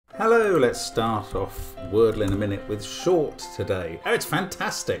Hello, let's start off Wordle in a minute with short today. Oh, it's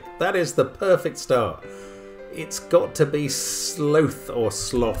fantastic. That is the perfect start. It's got to be sloth or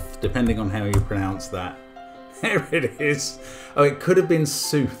sloth, depending on how you pronounce that. There it is. Oh, it could have been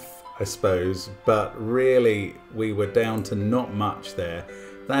sooth, I suppose, but really we were down to not much there.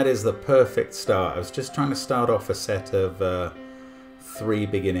 That is the perfect start. I was just trying to start off a set of 3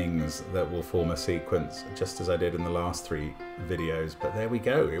 beginnings that will form a sequence, just as I did in the last 3 videos. But there we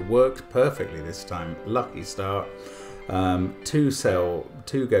go. It worked perfectly this time. Lucky start. 2 sell,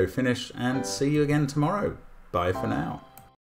 2 go finish, and see you again tomorrow. Bye for now.